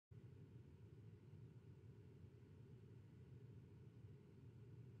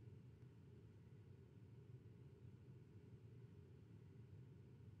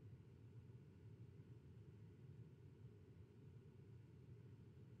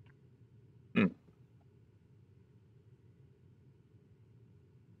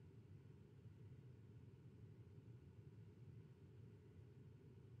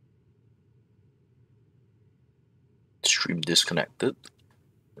Stream disconnected.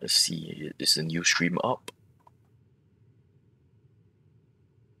 Let's see, is the new stream up?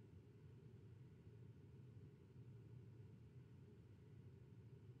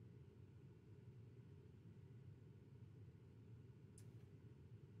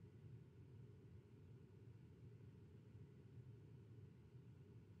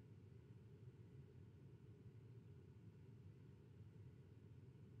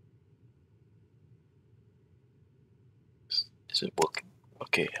 Is it working?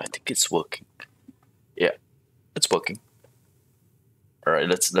 Okay, I think it's working. Yeah, it's working. All right,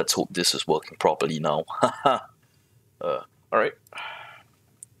 let's hope this is working properly now. All right.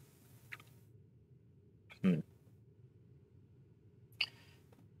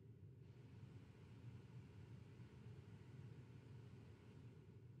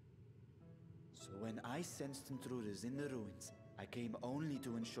 So when I sensed intruders in the ruins, I came only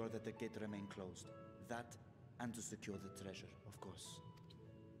to ensure that the gate remained closed. That, and to secure the treasure, of course.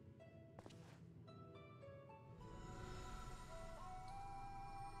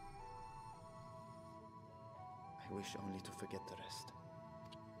 I wish only to forget the rest.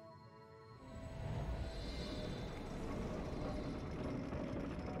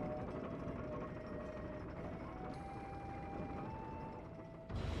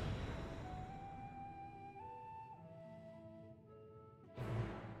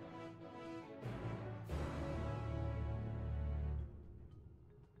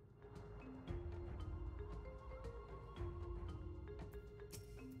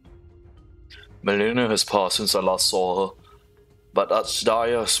 Millennia has passed since I last saw her, but I see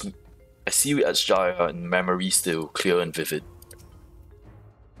Archdiah in memory still clear and vivid.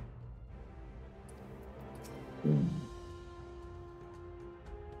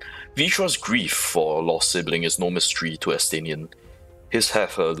 Vishwa's grief for a lost sibling is no mystery to Estanian. His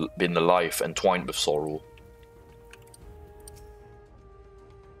have been a life entwined with sorrow.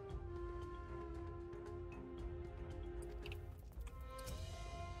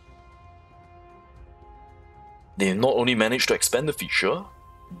 They not only managed to expand the feature,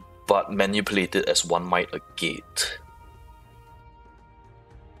 but manipulate it as one might a gate.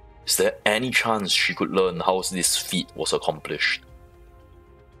 Is there any chance she could learn how this feat was accomplished?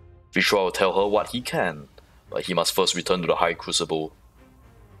 Vishwa will tell her what he can, but he must first return to the High Crucible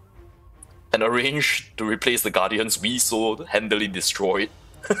and arrange to replace the Guardians we so handily destroyed.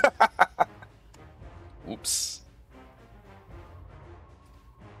 Oops.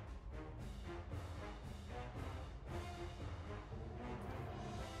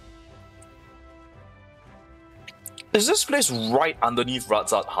 Is this place right underneath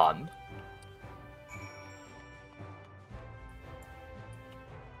Razat Han?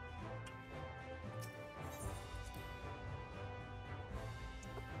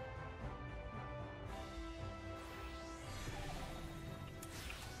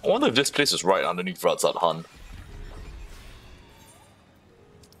 I wonder if this place is right underneath Razat Han.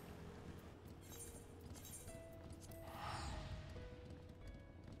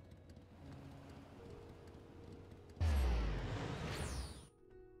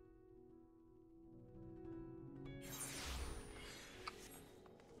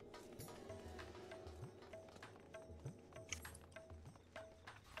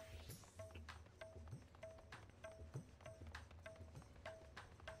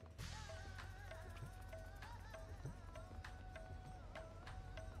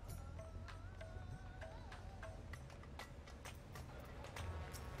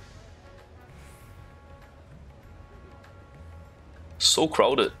 So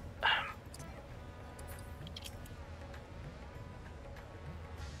crowded.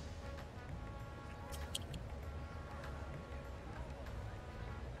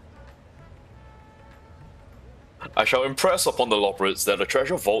 I shall impress upon the Loporits that the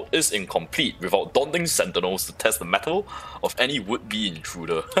treasure vault is incomplete without daunting sentinels to test the mettle of any would-be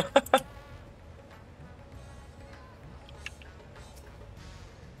intruder.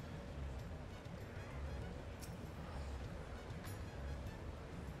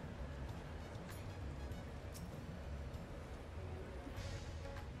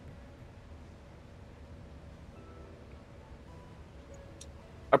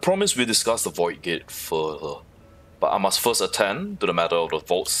 I promise we'll discuss the Void Gate further, but I must first attend to the matter of the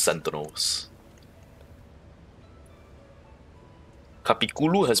vault's sentinels.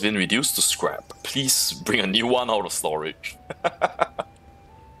 Kapikulu has been reduced to scrap. Please bring a new one out of storage.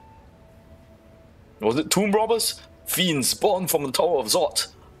 Was it tomb robbers? Fiends born from the Tower of Zot.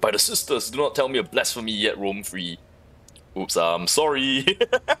 By the sisters, do not tell me a blasphemy yet roam free. Oops, I'm sorry.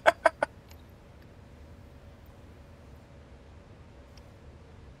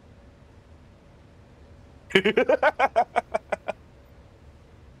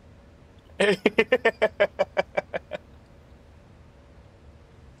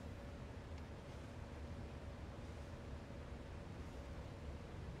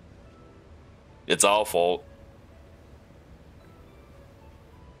 It's our fault.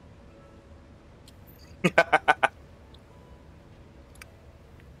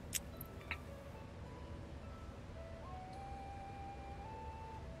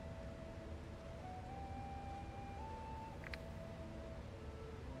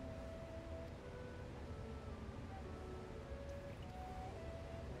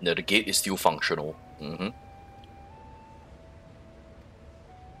 Yeah, the gate is still functional.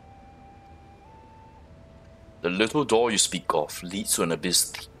 The little door you speak of leads to an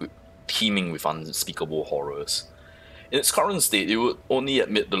abyss teeming with unspeakable horrors. In its current state, it would only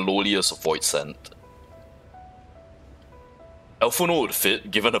admit the lowliest of void scent. Elfuno would fit,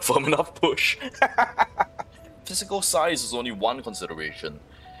 given a firm enough push. Physical size is only one consideration.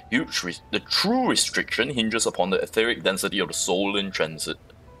 The true restriction hinges upon the etheric density of the soul in transit.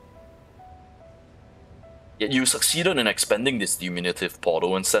 Yet you succeeded in expanding this diminutive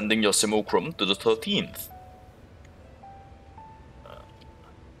portal and sending your simulacrum to the 13th.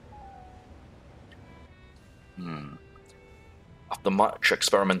 After much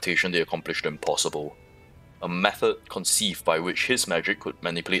experimentation, they accomplished the impossible. A method conceived by which his magic could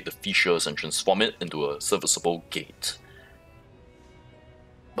manipulate the fissures and transform it into a serviceable gate.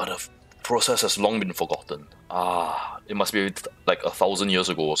 But the process has long been forgotten. It must be like 1,000 years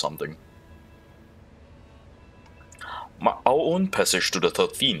ago or something. Our own passage to the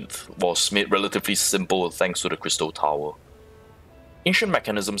 13th was made relatively simple thanks to the Crystal Tower. Ancient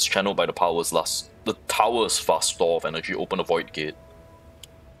mechanisms channeled by the tower's vast store of energy open a void gate.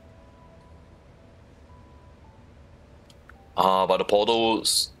 But the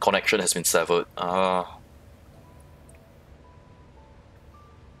portal's connection has been severed.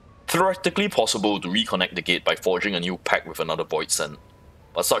 Theoretically possible to reconnect the gate by forging a new pact with another void scent,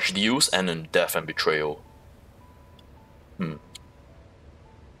 but such deals end in death and betrayal.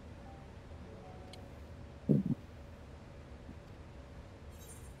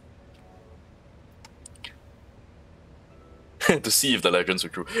 To see if the legends were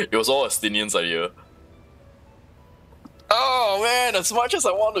true. It was all Estinian's idea. Oh man, as much as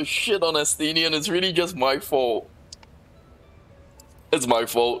I want to shit on Estinian, it's really just my fault. It's my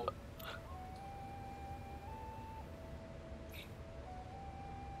fault.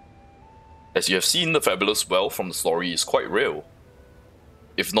 As you have seen, the fabulous wealth from the story is quite real,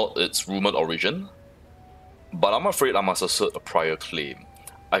 if not its rumoured origin. But I'm afraid I must assert a prior claim.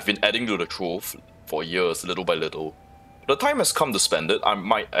 I've been adding to the trove for years, little by little. The time has come to spend it. I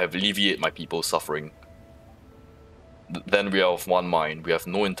might alleviate my people's suffering. Then we are of one mind. We have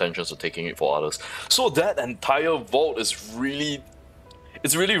no intentions of taking it for others. So that entire vault is really...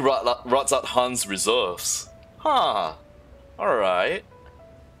 It's really Razat Han's reserves. Huh. Alright.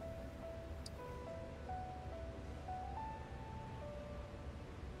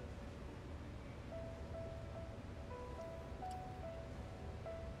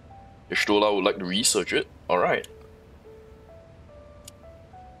 Ishtola would like to research it. Alright.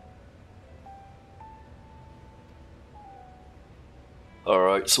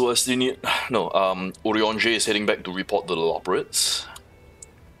 Alright, so Estinian... No, Orionje is heading back to report to the Loporits.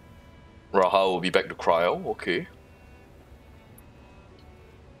 Raha will be back to Cryo, okay.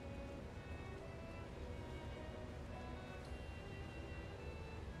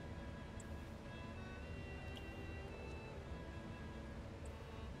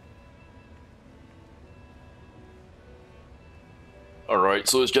 Alright,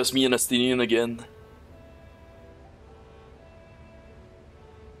 so it's just me and Estinian again.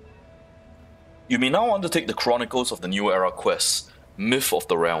 You may now undertake the Chronicles of the New Era quest, Myth of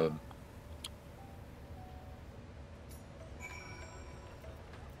the Realm.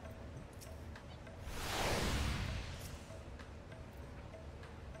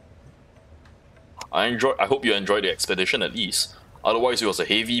 I hope you enjoyed the expedition at least. Otherwise it was a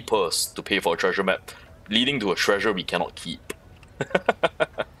heavy purse to pay for a treasure map, leading to a treasure we cannot keep.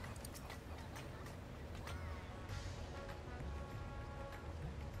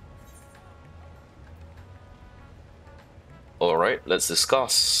 Alright, let's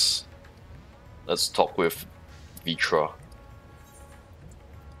discuss. Let's talk with Vitra.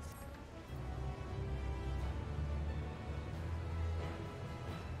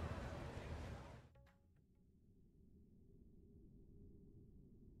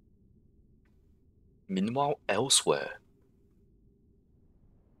 Meanwhile, elsewhere.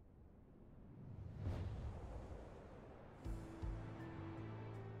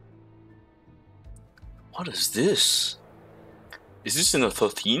 What is this? Is this in the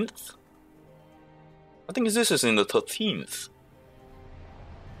 13th? I think this is in the 13th.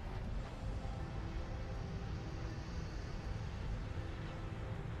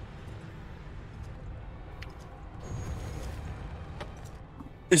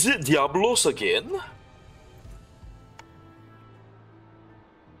 Is it Diablos again?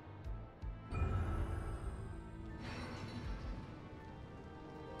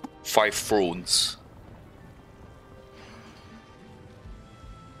 Five thrones.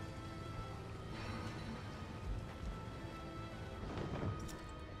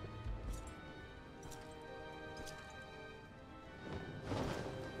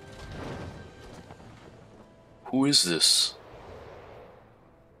 Who is this?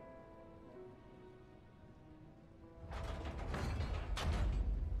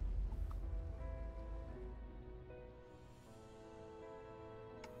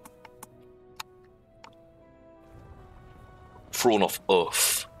 Throne of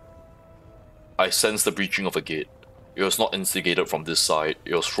Earth. I sense the breaching of a gate. It was not instigated from this side,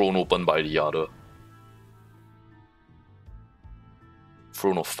 it was thrown open by the other.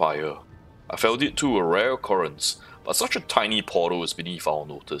 Throne of Fire. I felt it too, a rare occurrence, but such a tiny portal is beneath our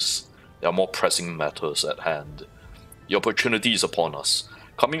notice. There are more pressing matters at hand. The opportunity is upon us,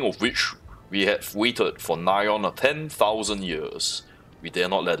 coming of which we have waited for nigh on 10,000 years. We dare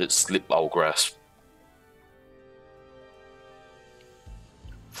not let it slip our grasp.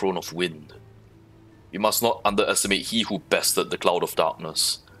 Throne of Wind. We must not underestimate he who bested the cloud of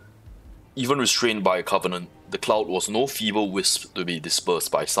darkness. Even restrained by a covenant, the cloud was no feeble wisp to be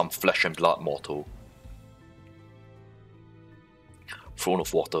dispersed by some flesh and blood mortal. Throne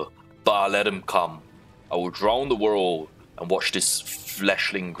of Water. Bah, let him come. I will drown the world and watch this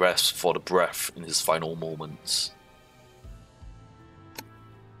fleshling grasp for the breath in his final moments.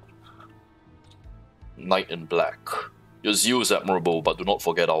 Knight in Black. Your zeal is admirable, but do not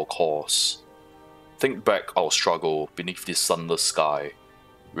forget our cause. Think back our struggle beneath this sunless sky.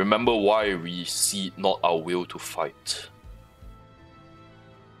 Remember why we cede not our will to fight.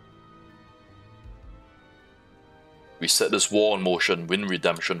 We set this war in motion, win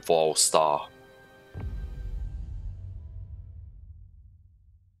redemption for our star.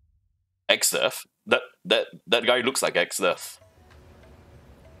 X-Death? That guy looks like X-Death.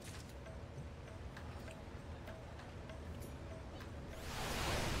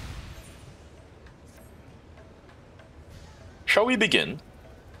 Shall we begin?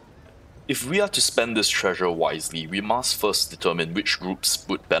 If we are to spend this treasure wisely, we must first determine which groups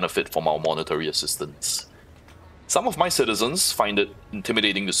would benefit from our monetary assistance. Some of my citizens find it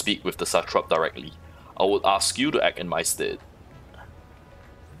intimidating to speak with the satrap directly. I would ask you to act in my stead.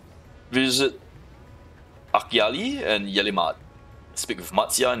 Visit Akyali and Yelimat. Speak with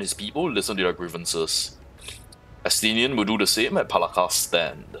Matsya and his people, listen to their grievances. Astinian will do the same at Palaka's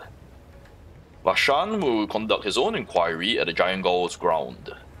stand. Vashan will conduct his own inquiry at the Giant Gall's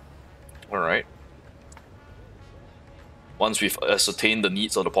ground. Alright. Once we've ascertained the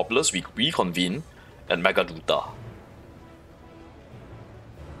needs of the populace, we reconvene at Magaduta.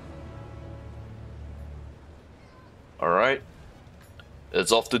 Alright.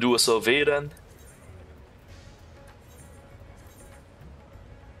 It's off to do a survey then.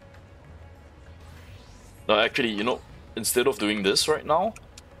 No, actually, you know, instead of doing this right now,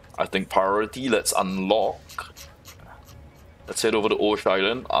 I think priority, let's unlock. Let's head over to Osh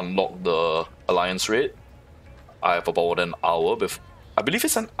Island, unlock the Alliance raid. I have about an hour before. I believe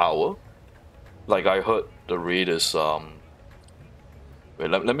it's an hour. Like I heard the raid is wait,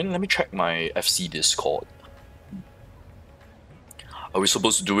 let me check my FC Discord. Are we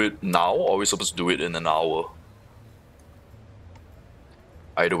supposed to do it now or are we supposed to do it in an hour?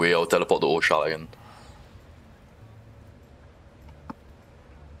 Either way, I'll teleport to Osh Island.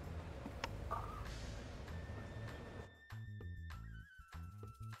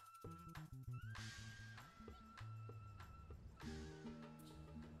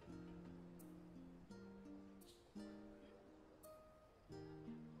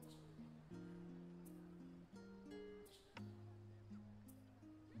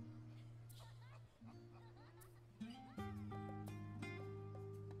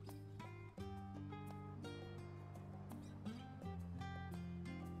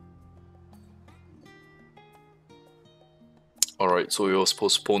 Alright, so it was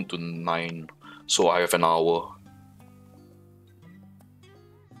postponed to 9, so I have an hour.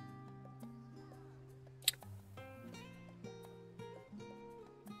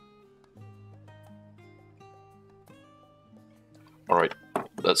 Alright,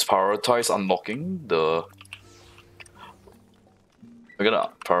 let's prioritize unlocking the... We're gonna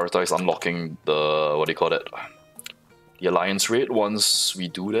prioritize unlocking the, what do you call it? The alliance raid. Once we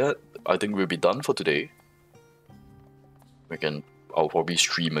do that, I think we'll be done for today. I'll probably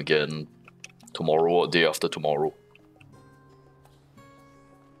stream again tomorrow or day after tomorrow.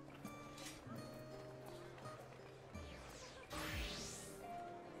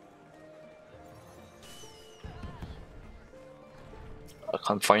 I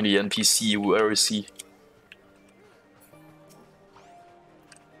can't find the NPC. Where is he?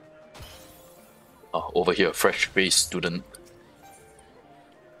 Oh, over here, fresh-faced student.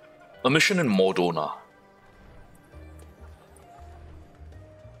 A mission in Mordona.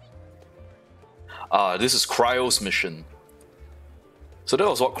 Ah, this is Cryo's mission. So that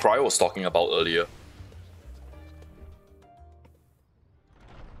was what Cryo was talking about earlier.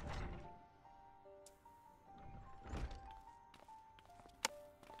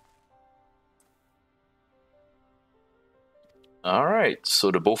 Alright, so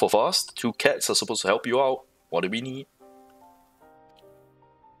the both of us, the two cats, are supposed to help you out. What do we need?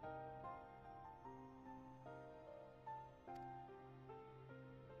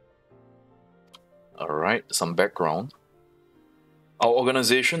 Alright, some background. Our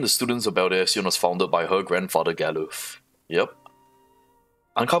organization, the Students of Baldesion, was founded by her grandfather Galuf. Yep.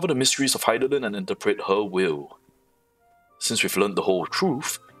 Uncover the mysteries of Heidelin and interpret her will. Since we've learned the whole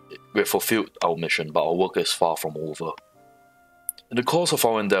truth, we've fulfilled our mission, but our work is far from over. In the course of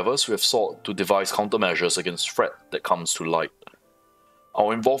our endeavors, we have sought to devise countermeasures against threat that comes to light.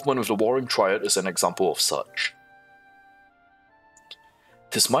 Our involvement with the Warring Triad is an example of such.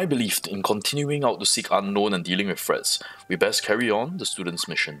 It is my belief that in continuing out to seek unknown and dealing with threats, we best carry on the students'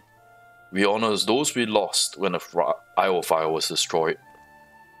 mission. We honor those we lost when the Isle of Fire was destroyed.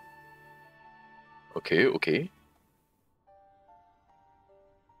 Okay.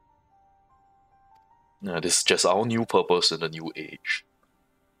 This is just our new purpose in the new age.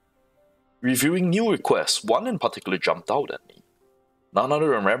 Reviewing new requests, one in particular jumped out at me. None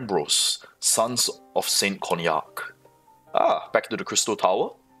other than Rambros, Sons of Saint Cognac. Ah, back to the Crystal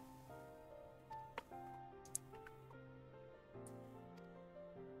Tower?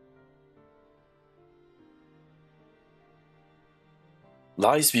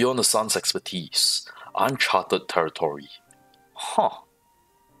 Lies beyond the sun's expertise. Uncharted territory. Huh.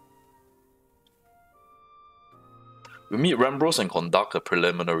 We meet Rambros and conduct a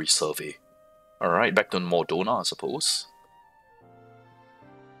preliminary survey. Alright, back to Mordona, I suppose.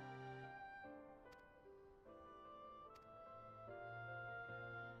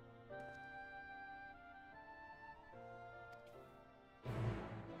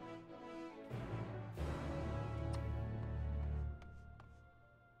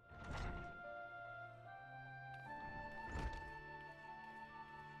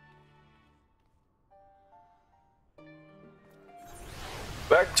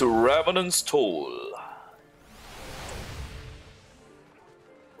 Back to Revenant's Toll.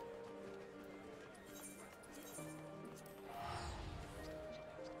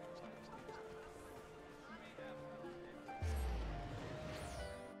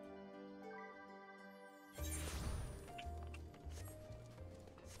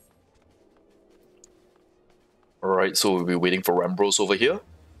 Alright, so we'll be waiting for Rambros over here.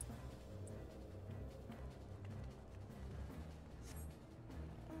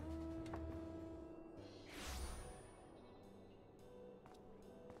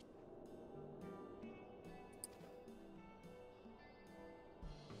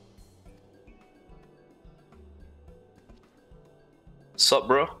 Sup,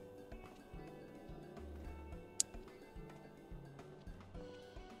 bro?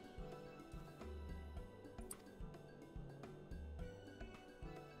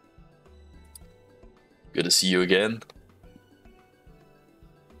 Good to see you again.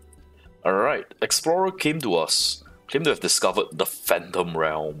 Alright, Explorer came to us. Claimed to have discovered the Phantom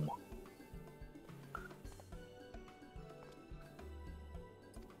Realm.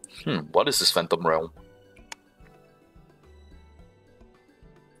 What is this Phantom Realm?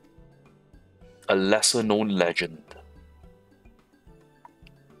 A lesser-known legend.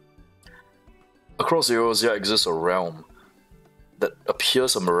 Across Eorzea exists a realm that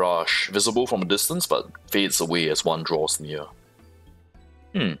appears a mirage, visible from a distance but fades away as one draws near.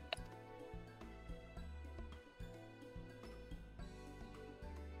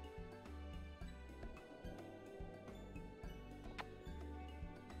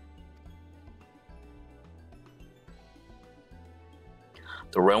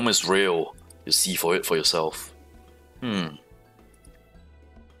 The realm is real. You see for it for yourself.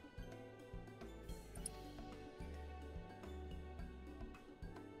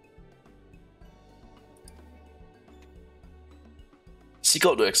 Seek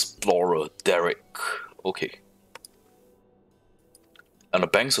out the explorer, Derek. Okay. On the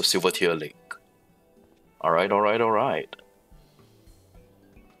banks of Silvertear Lake. Alright, alright, alright.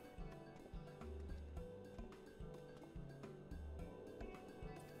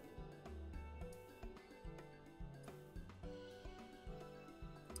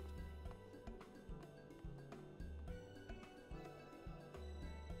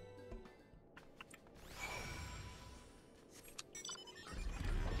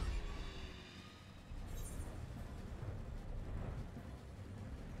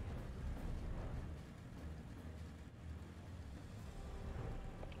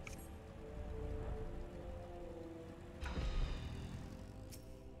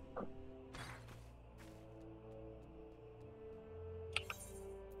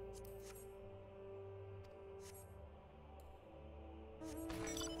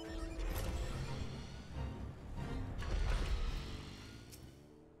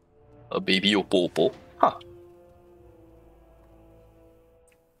 A baby Opopo. Huh.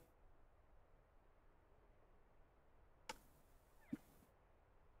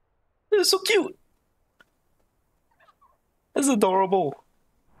 It's so cute. It's adorable.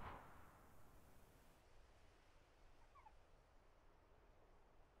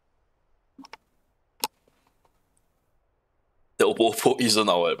 The Opopo isn't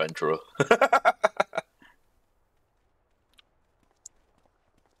our adventurer.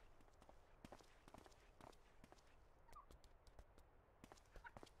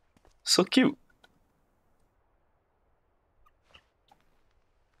 So cute.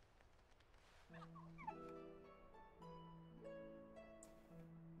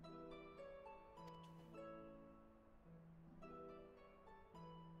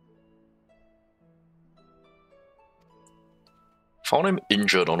 Found him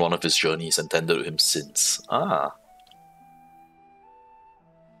injured on one of his journeys and tended to him since. Ah.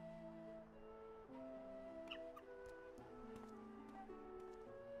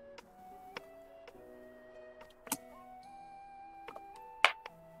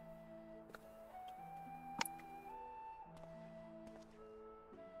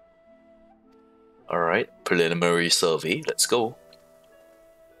 Alright, preliminary survey, let's go.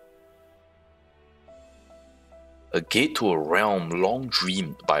 A gate to a realm long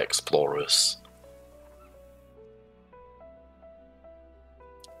dreamed by explorers.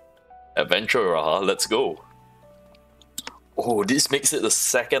 Adventure, let's go. Oh, this makes it the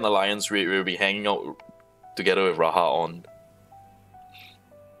second alliance raid we'll be hanging out together with Raha on.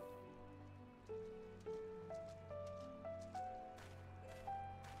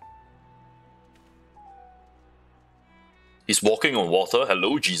 He's walking on water.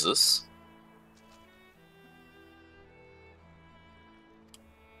 Hello, Jesus.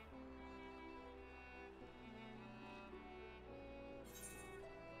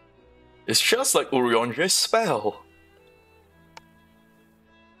 It's just like Urionje's spell.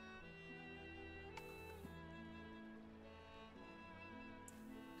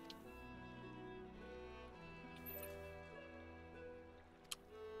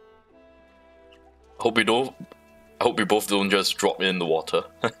 I hope we both don't just drop in the water.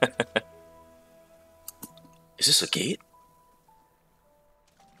 Is this a gate?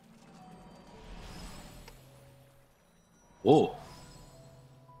 Whoa.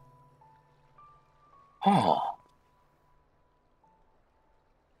 Huh.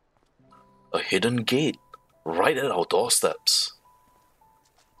 A hidden gate, right at our doorsteps.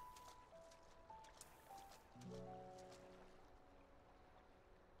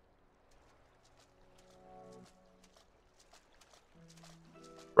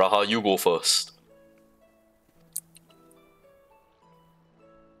 Raha, you go first.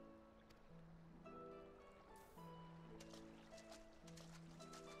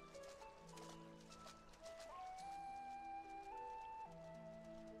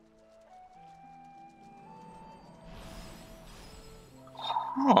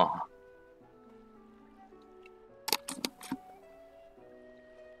 Huh.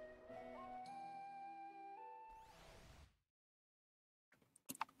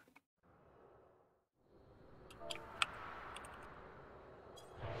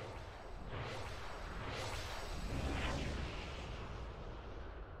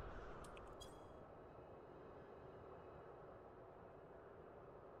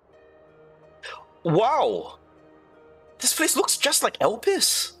 Wow! This place looks just like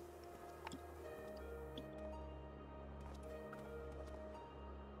Elpis.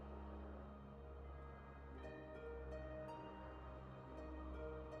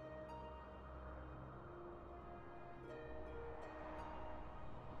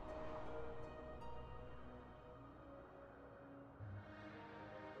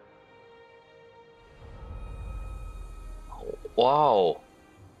 Wow.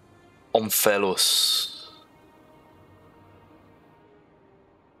 Omphalos.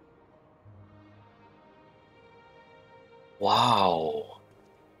 Wow.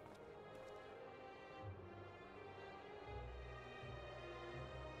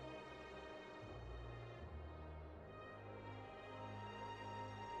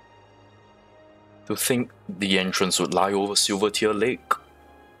 To think the entrance would lie over Silvertear Lake.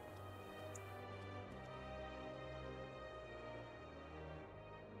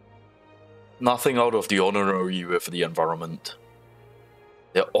 Nothing out of the ordinary with the environment.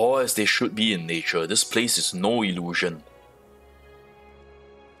 They're all as they should be in nature. This place is no illusion.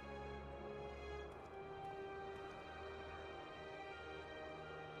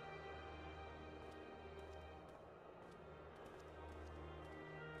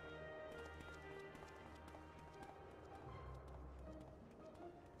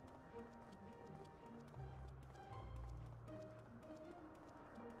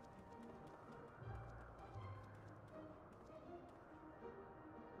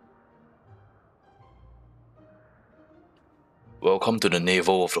 Welcome to the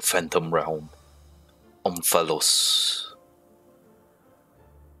navel of the Phantom Realm, Omphalos.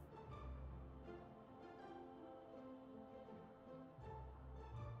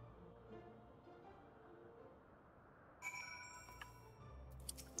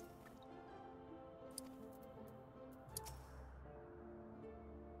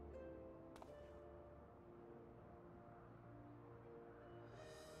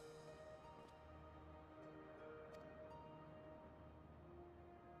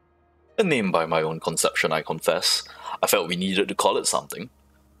 A name by my own conception, I confess. I felt we needed to call it something.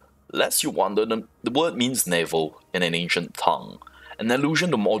 Lest you wonder, the word means navel in an ancient tongue, an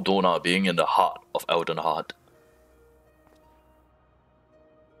allusion to Mordona being in the heart of Eldenheart.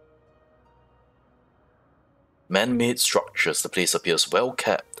 Man-made structures, the place appears well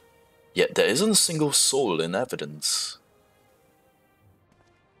kept, yet there isn't a single soul in evidence.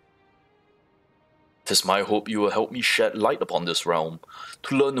 'Tis my hope you will help me shed light upon this realm,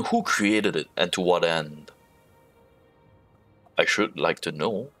 to learn who created it and to what end. I should like to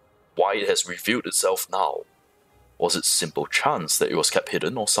know why it has revealed itself now. Was it simple chance that it was kept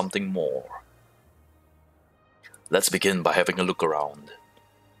hidden or something more? Let's begin by having a look around.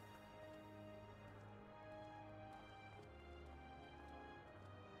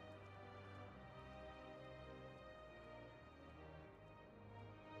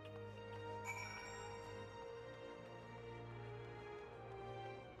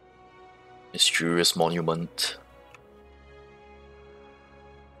 Mysterious monument.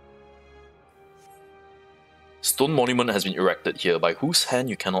 Stone monument has been erected here, by whose hand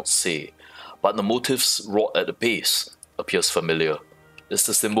you cannot say, but the motifs wrought at the base appears familiar. It's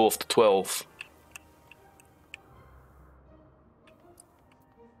the symbol of the 12.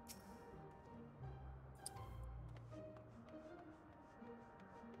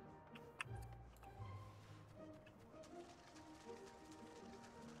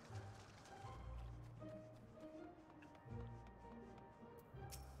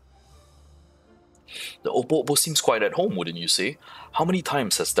 The Obobo seems quite at home, wouldn't you say? How many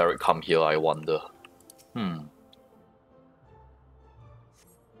times has Derek come here, I wonder? Number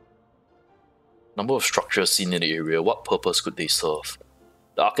of structures seen in the area, what purpose could they serve?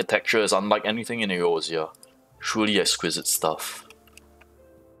 The architecture is unlike anything in Eorzea. Truly exquisite stuff.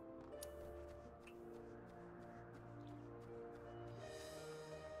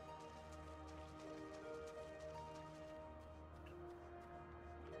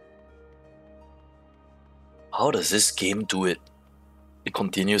 How does this game do it? It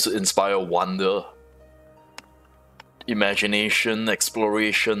continues to inspire wonder, imagination,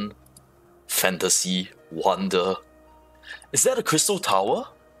 exploration, fantasy, wonder. Is that a crystal tower?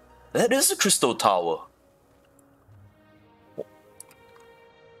 That is a crystal tower.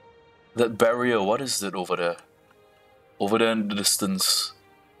 That barrier, what is it over there? Over there in the distance.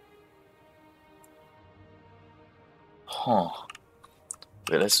 Huh.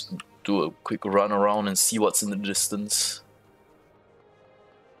 Wait, let's do a quick run around and see what's in the distance.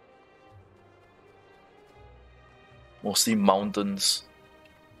 Mostly mountains.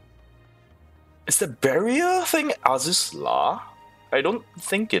 Is the barrier thing Azizla? I don't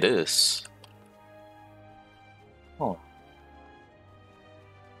think it is. Huh.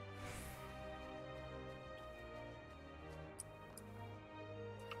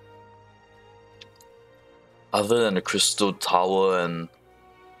 Other than the crystal tower and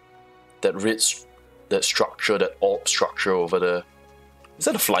that structure, that orb structure over there. Is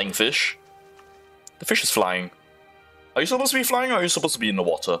that a flying fish? The fish is flying. Are you supposed to be flying or are you supposed to be in the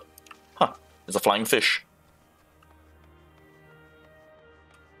water? Huh, it's a flying fish.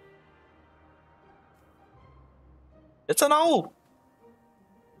 It's an owl!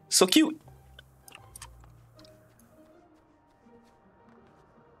 So cute!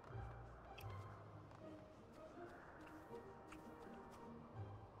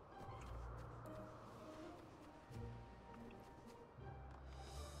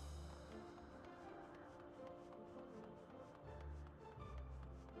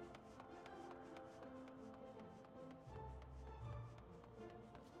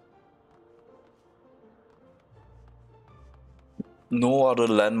 No other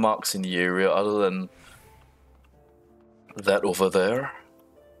landmarks in the area other than that over there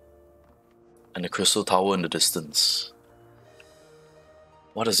and the crystal tower in the distance.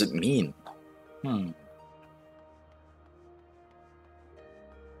 What does it mean? Can't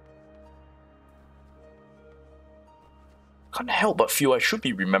help but feel I should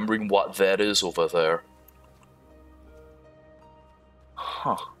be remembering what that is over there.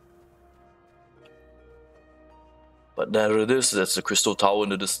 Huh. But there it is, that's the crystal tower in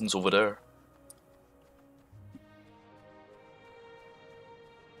the distance over there.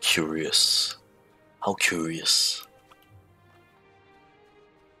 Curious. How curious.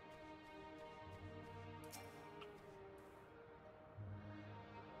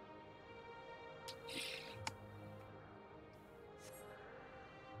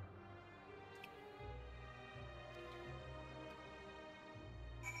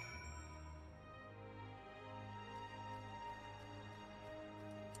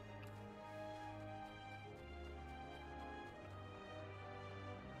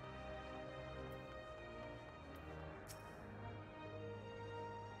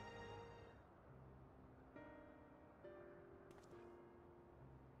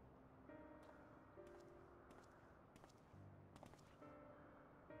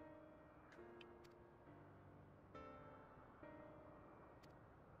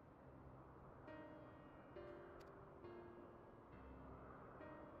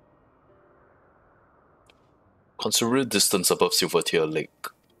 Considerable distance above Silvertear Lake.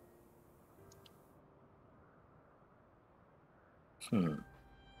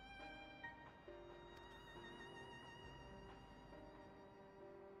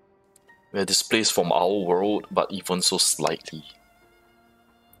 We're displaced from our world, but even so slightly.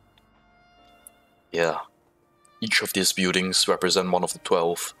 Yeah. Each of these buildings represent one of the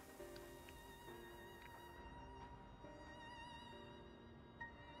 12.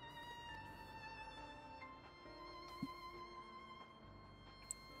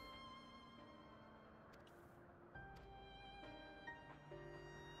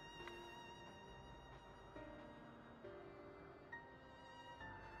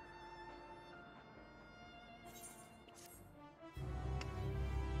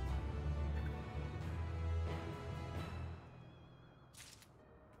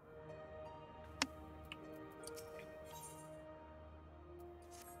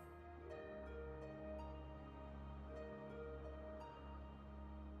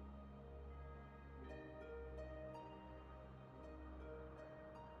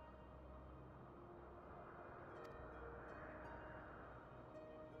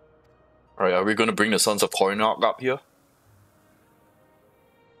 Alright, are we going to bring the Sons of Koinok up here?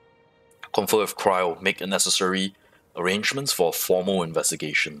 Confer with Cryo, make the necessary arrangements for a formal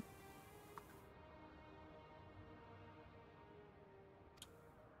investigation.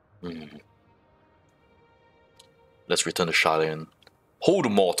 Let's return to Shalin.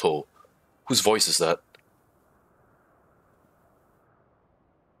 Hold mortal! Whose voice is that?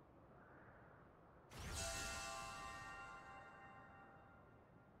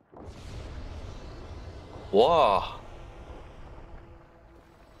 Wow!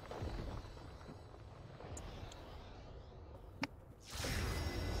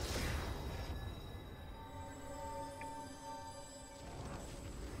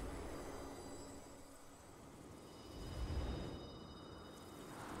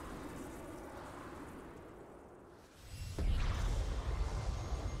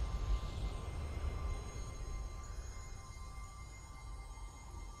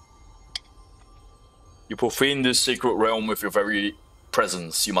 You profane this sacred realm with your very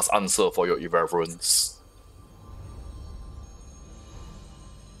presence. You must answer for your irreverence.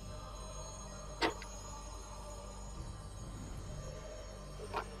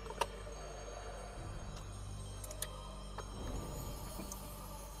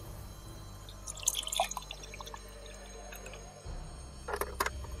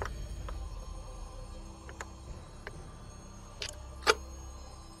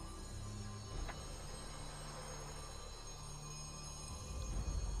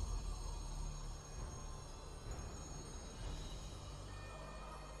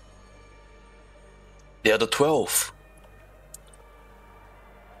 They are the 12.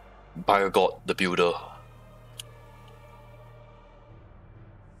 By God, the Builder.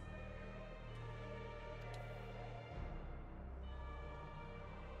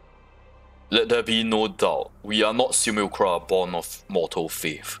 Let there be no doubt, we are not simulacra born of mortal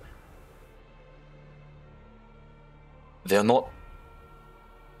faith. They're not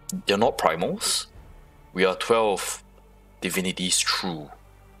primals. We are 12 divinities true.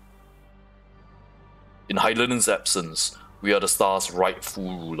 In Hylanden's absence, we are the star's rightful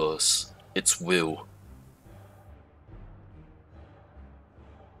rulers, its will.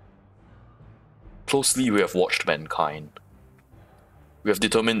 Closely we have watched mankind. We have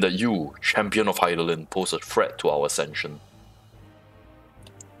determined that you, champion of Hyland, pose a threat to our ascension.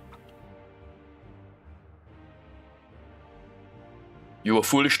 You were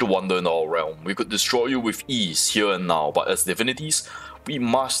foolish to wander in our realm. We could destroy you with ease here and now, but as divinities, we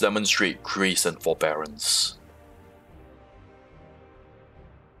must demonstrate grace and forbearance.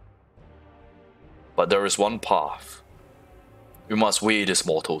 But there is one path. We must weigh this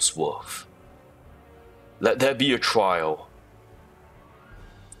mortal's worth. Let there be a trial.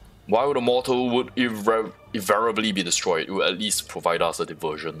 While the mortal would invariably be destroyed, it will at least provide us a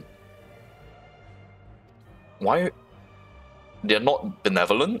diversion. Why? They're not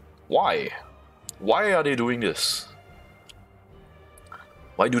benevolent? Why? Why are they doing this?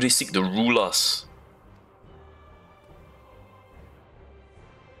 Why do they seek to rule us?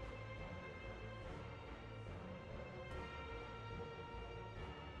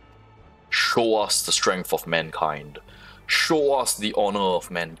 Show us the strength of mankind. Show us the honor of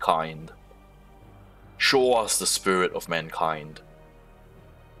mankind. Show us the spirit of mankind.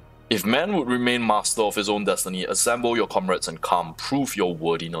 If man would remain master of his own destiny, assemble your comrades and come, prove your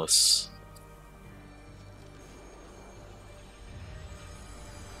worthiness.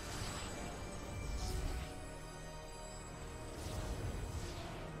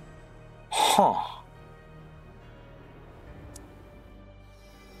 Huh.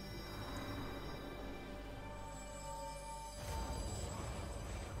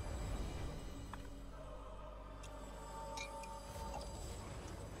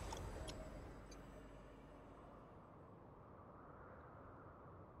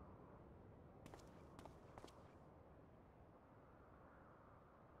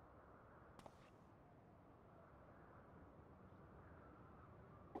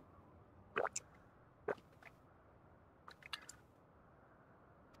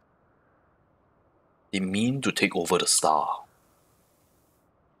 They mean to take over the star.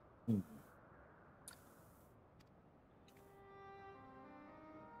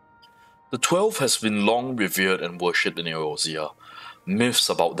 The 12 has been long revered and worshipped in Eorzea. Myths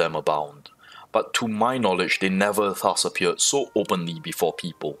about them abound, but to my knowledge they never thus appeared so openly before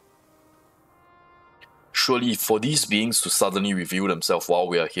people. Surely for these beings to suddenly reveal themselves while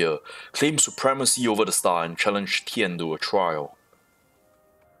we are here, claim supremacy over the star and challenge TIAN to a trial.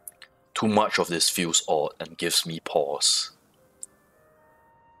 Too much of this feels odd and gives me pause.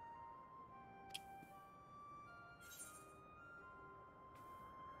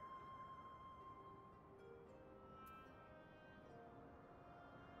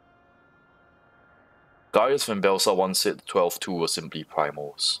 Gaius Van Belsa once said the 12 too were simply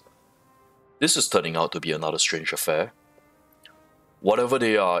primals. This is turning out to be another strange affair. Whatever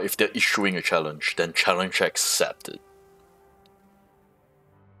they are, if they're issuing a challenge, then challenge accepted.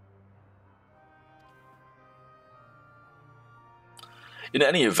 In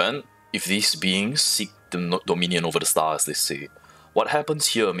any event, if these beings seek dominion over the star as they say, what happens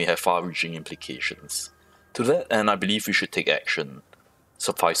here may have far-reaching implications. To that end, I believe we should take action.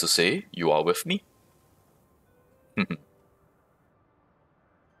 Suffice to say, you are with me?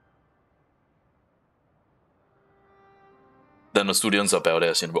 Then the students of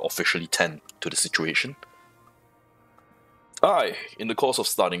Baldassian will officially tend to the situation. Aye, in the course of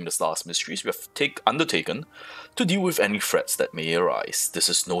studying the star's mysteries, we have undertaken to deal with any threats that may arise. This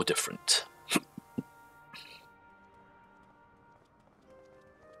is no different.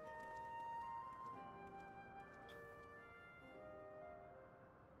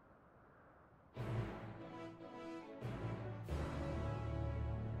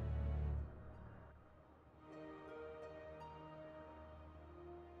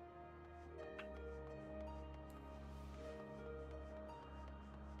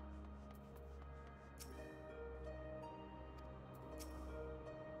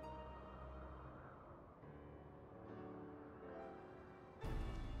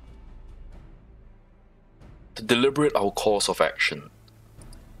 To deliberate our course of action.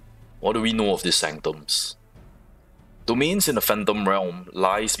 What do we know of these sanctums? Domains in the Phantom Realm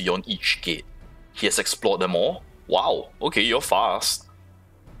lies beyond each gate. He has explored them all? Wow, okay, you're fast.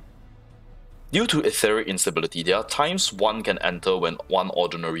 Due to etheric instability, there are times one can enter when one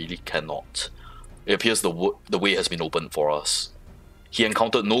ordinarily cannot. It appears the way has been opened for us. He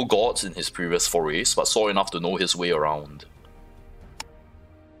encountered no gods in his previous forays, but saw enough to know his way around.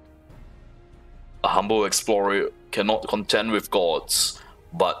 A humble explorer cannot contend with gods,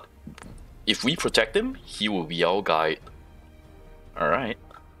 but if we protect him, he will be our guide. Alright.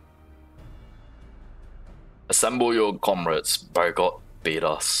 Assemble your comrades, by God, bade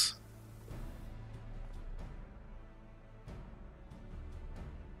us.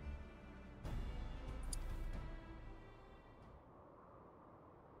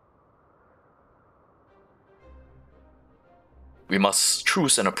 We must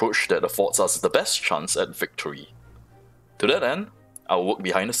choose an approach that affords us the best chance at victory. To that end, I will work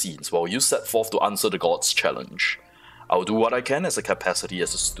behind the scenes while you set forth to answer the gods' challenge. I will do what I can as a capacity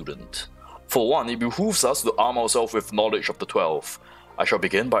as a student. For one, it behooves us to arm ourselves with knowledge of the 12. I shall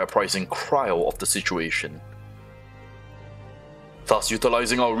begin by apprising Cryo of the situation. Thus,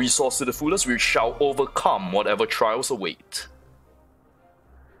 utilizing our resource to the fullest, we shall overcome whatever trials await.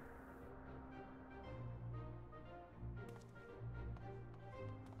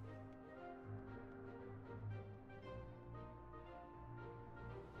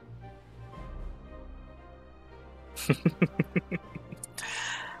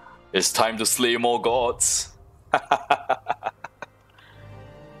 It's time to slay more gods.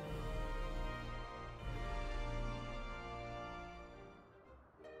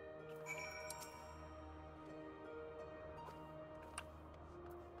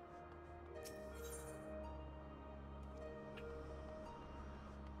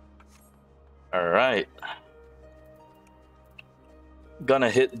 Alright. Gonna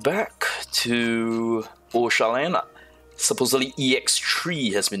hit back to Eorzea. Supposedly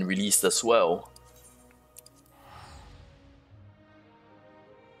EX3 has been released as well.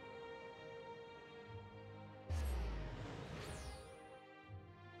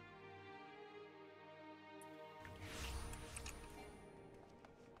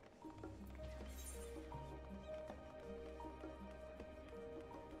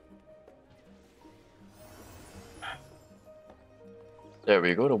 There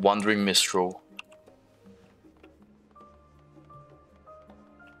we go, the Wandering Minstrel.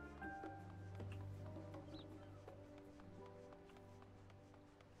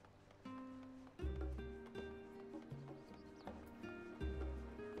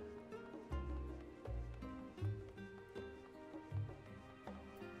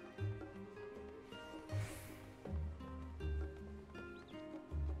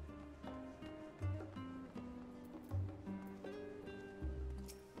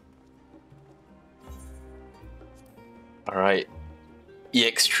 Alright,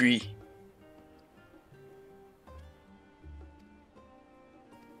 EX3.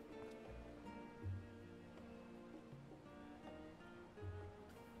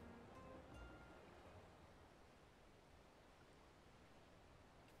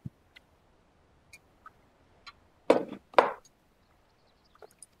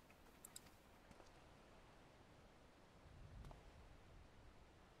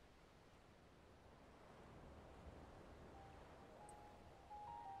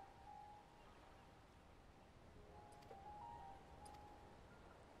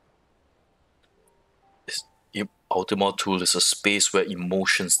 Ultima Thule is a space where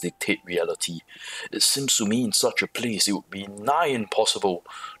emotions dictate reality. It seems to me in such a place it would be nigh impossible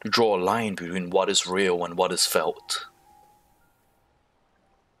to draw a line between what is real and what is felt.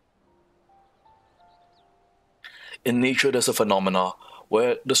 In nature there's a phenomena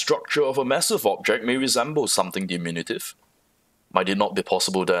where the structure of a massive object may resemble something diminutive. Might it not be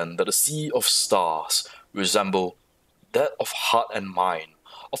possible then that a sea of stars resemble that of heart and mind,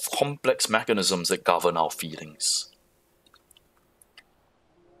 of complex mechanisms that govern our feelings?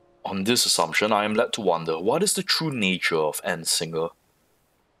 On this assumption, I am led to wonder, what is the true nature of Endsinger?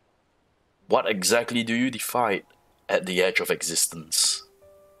 What exactly do you defy at the edge of existence?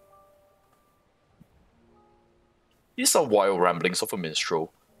 These are wild ramblings of a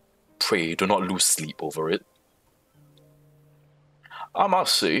minstrel. Pray do not lose sleep over it. I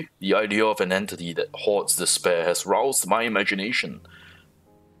must say, the idea of an entity that hoards despair has roused my imagination.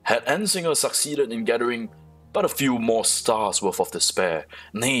 Had Endsinger succeeded in gathering but a few more stars worth of despair,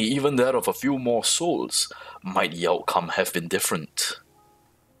 nay, even that of a few more souls, might the outcome have been different?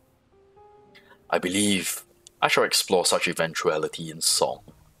 I believe I shall explore such eventuality in song.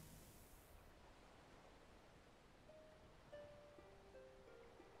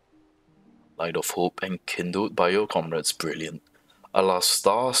 Light of hope enkindled by your comrades brilliant. Alas,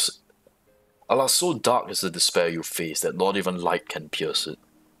 stars, alas, so dark is the despair you face that not even light can pierce it.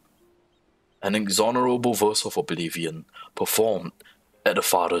 An exonerable verse of oblivion, performed at the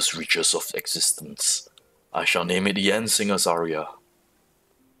farthest reaches of existence. I shall name it the End Singer's Aria.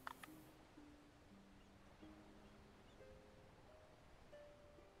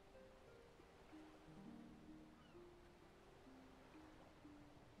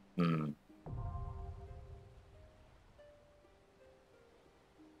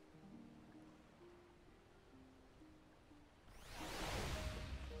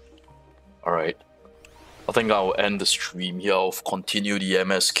 Alright. I think I'll end the stream here. I'll continue the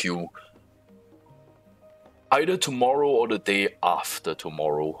MSQ either tomorrow or the day after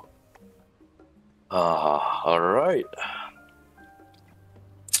tomorrow. Alright.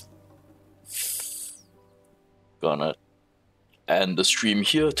 Gonna end the stream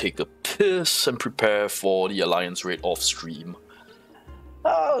here, take a piss, and prepare for the Alliance raid off stream.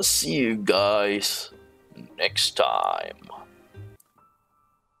 I'll see you guys next time.